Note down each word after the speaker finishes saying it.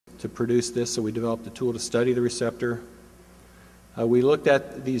to produce this, so we developed a tool to study the receptor. We looked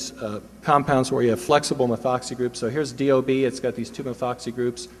at these compounds where you have flexible methoxy groups. So here's DOB, it's got these two methoxy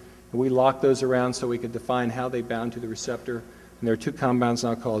groups. And we locked those around so we could define how they bound to the receptor. And there are two compounds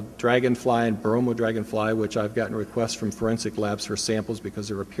now called Dragonfly and Bromo Dragonfly, which I've gotten requests from forensic labs for samples because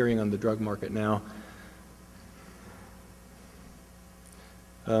they're appearing on the drug market now.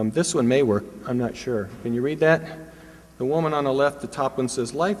 This one may work, I'm not sure. Can you read that? The woman on the left, the top one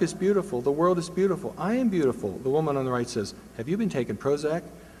says, "Life is beautiful, the world is beautiful, I am beautiful." The woman on the right says, "Have you been taking Prozac?"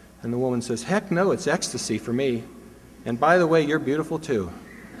 And the woman says, "Heck no, it's ecstasy for me. And by the way, you're beautiful too."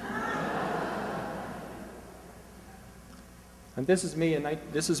 And this is me in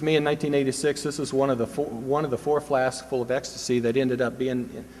 1986. This is one of the four flasks full of ecstasy that ended up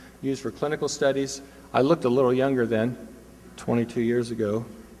being used for clinical studies. I looked a little younger then, 22 years ago.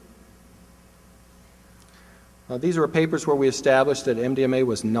 These were papers where we established that MDMA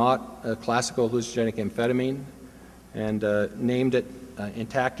was not a classical hallucinogenic amphetamine and named it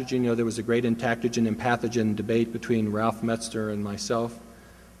entactogen. You know, there was a great entactogen and pathogen debate between Ralph Metzner and myself.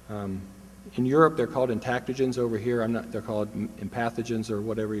 In Europe, they're called entactogens. Over here, they're called empathogens or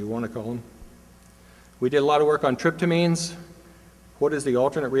whatever you want to call them. We did a lot of work on tryptamines. What is the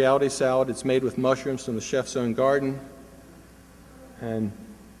alternate reality salad? It's made with mushrooms from the chef's own garden and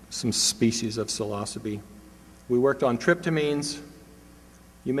some species of psilocybe. We worked on tryptamines.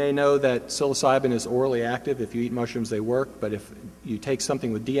 You may know that psilocybin is orally active. If you eat mushrooms, they work. But if you take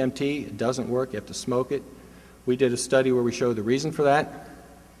something with DMT, it doesn't work. You have to smoke it. We did a study where we showed the reason for that.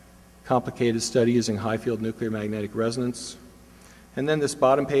 Complicated study using high-field nuclear magnetic resonance. And then this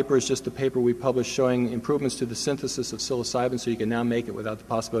bottom paper is just a paper we published showing improvements to the synthesis of psilocybin, so you can now make it without the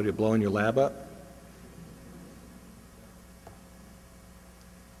possibility of blowing your lab up.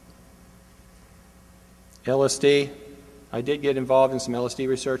 LSD. I did get involved in some LSD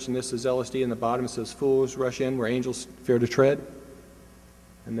research, and this is LSD. In the bottom it says, "Fools rush in where angels fear to tread."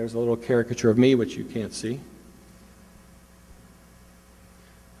 And there's a little caricature of me, which you can't see.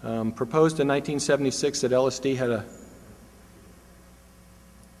 Proposed in 1976 that LSD had a...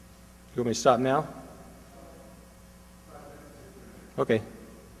 You want me to stop now? Okay.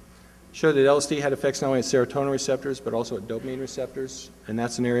 Showed that LSD had effects not only at serotonin receptors, but also at dopamine receptors, and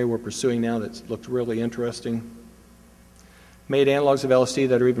that's an area we're pursuing now that's looked really interesting. Made analogs of LSD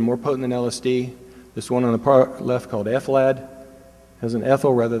that are even more potent than LSD. This one on the far left called FLAD has an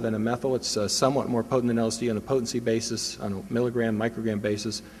ethyl rather than a methyl. It's somewhat more potent than LSD on a potency basis, on a milligram, microgram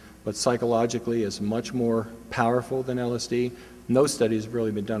basis, but psychologically is much more powerful than LSD. No studies have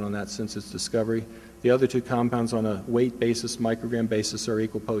really been done on that since its discovery. The other two compounds on a weight basis, microgram basis, are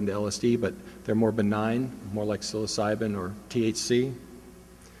equal potent to LSD, but they're more benign, more like psilocybin or THC.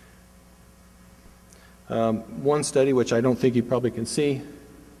 One study, which I don't think you probably can see,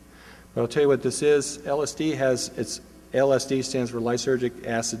 but I'll tell you what this is. LSD stands for lysergic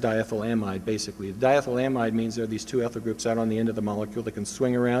acid diethylamide, basically. Diethylamide means there are these two ethyl groups out on the end of the molecule that can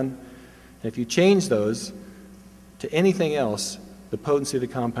swing around. And if you change those to anything else, the potency of the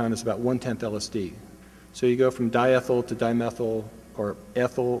compound is about 1/10 LSD. So you go from diethyl to dimethyl, or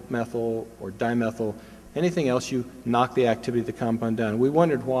ethyl, methyl, or dimethyl. Anything else, you knock the activity of the compound down. We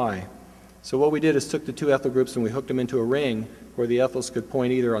wondered why. So what we did is took the two ethyl groups and we hooked them into a ring where the ethyls could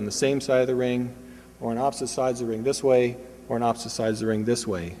point either on the same side of the ring, or on opposite sides of the ring this way, or on opposite sides of the ring this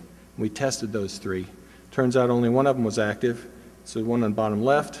way. We tested those three. Turns out only one of them was active, so the one on the bottom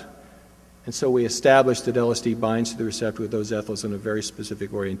left. And so we established that LSD binds to the receptor with those ethyls in a very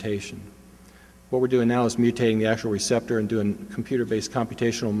specific orientation. What we're doing now is mutating the actual receptor and doing computer-based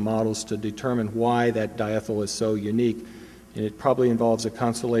computational models to determine why that diethyl is so unique. And it probably involves a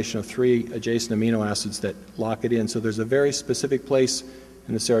constellation of 3 adjacent amino acids that lock it in. So there's a very specific place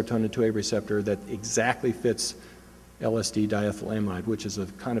in the serotonin 2A receptor that exactly fits LSD diethylamide, which is a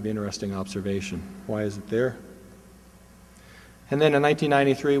kind of interesting observation. Why is it there? And then in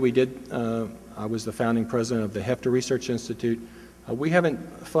 1993, I was the founding president of the Heffter Research Institute. We haven't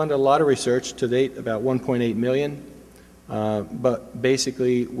funded a lot of research to date, about $1.8 million, but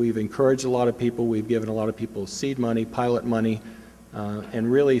basically we've encouraged a lot of people. We've given a lot of people seed money, pilot money, and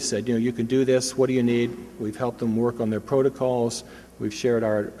really said, you know, you can do this. What do you need? We've helped them work on their protocols. We've shared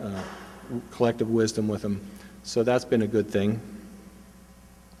our collective wisdom with them. So that's been a good thing.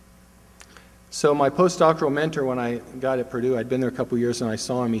 So my postdoctoral mentor, when I got at Purdue, I'd been there a couple years, and I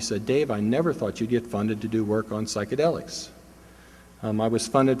saw him. He said, "Dave, I never thought you'd get funded to do work on psychedelics." I was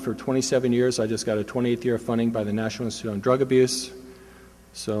funded for 27 years. I just got a 28th year of funding by the National Institute on Drug Abuse.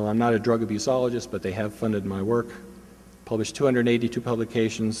 So I'm not a drug abuseologist, but they have funded my work. Published 282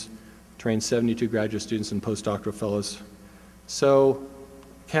 publications, trained 72 graduate students and postdoctoral fellows. So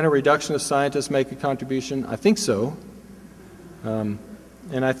Can a reductionist scientist make a contribution? I think so. And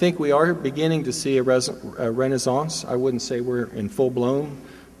I think we are beginning to see a renaissance. I wouldn't say we're in full blown,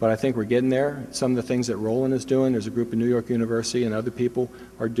 but I think we're getting there. Some of the things that Roland is doing, there's a group at New York University and other people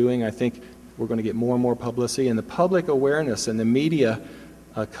are doing, I think we're going to get more and more publicity. And the public awareness and the media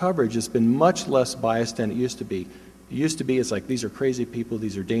coverage has been much less biased than it used to be. It used to be, it's like, these are crazy people,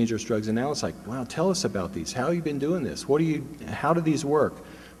 these are dangerous drugs, and now it's like, wow, tell us about these. How have you been doing this? How do these work?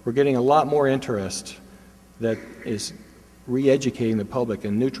 We're getting a lot more interest that is re-educating the public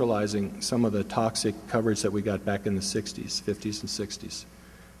and neutralizing some of the toxic coverage that we got back in the 60s, 50s, and 60s.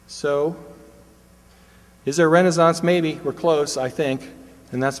 So, is there a renaissance? Maybe. We're close, I think.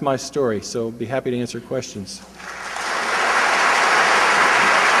 And that's my story. So, be happy to answer questions.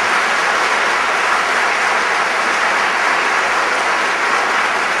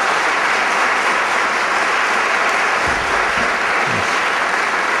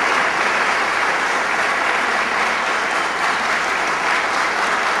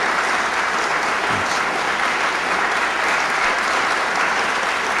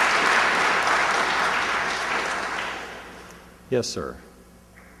 Yes, sir.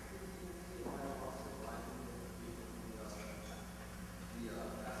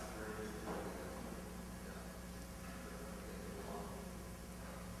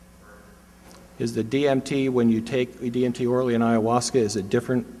 Is the DMT, when you take DMT orally in ayahuasca, is it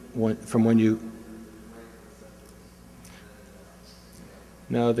different from when you...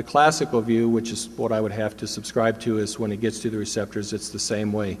 No, the classical view, which is what I would have to subscribe to, is when it gets to the receptors, it's the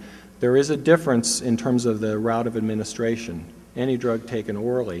same way. There is a difference in terms of the route of administration. Any drug taken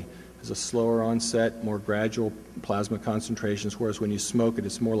orally has a slower onset, more gradual plasma concentrations, whereas when you smoke it,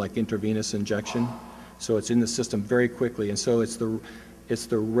 it's more like intravenous injection. So it's in the system very quickly, and so it's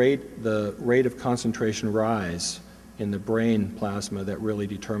the rate of concentration rise in the brain plasma that really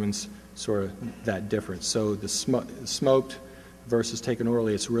determines sort of that difference. So the smoked versus taken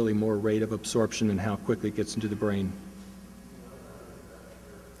orally, it's really more rate of absorption and how quickly it gets into the brain.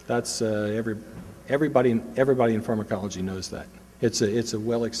 That's everybody in pharmacology knows that. It's a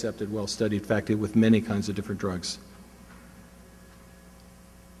well-accepted, well-studied fact with many kinds of different drugs.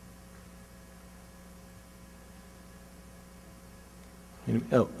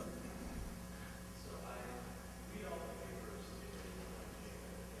 Oh.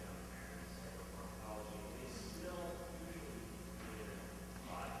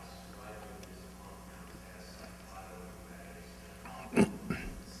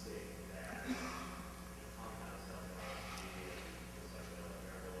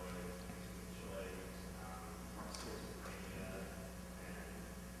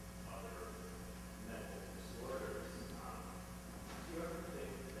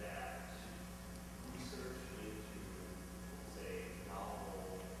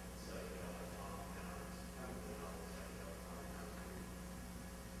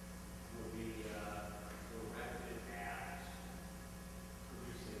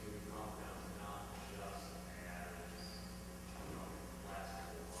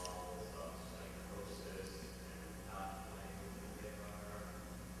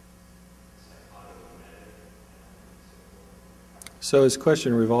 So his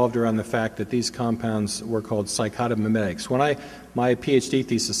question revolved around the fact that these compounds were called psychotomimetics. My PhD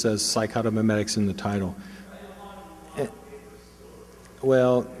thesis says psychotomimetics in the title.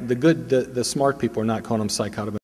 Well, the smart people are not calling them psychotomimetics.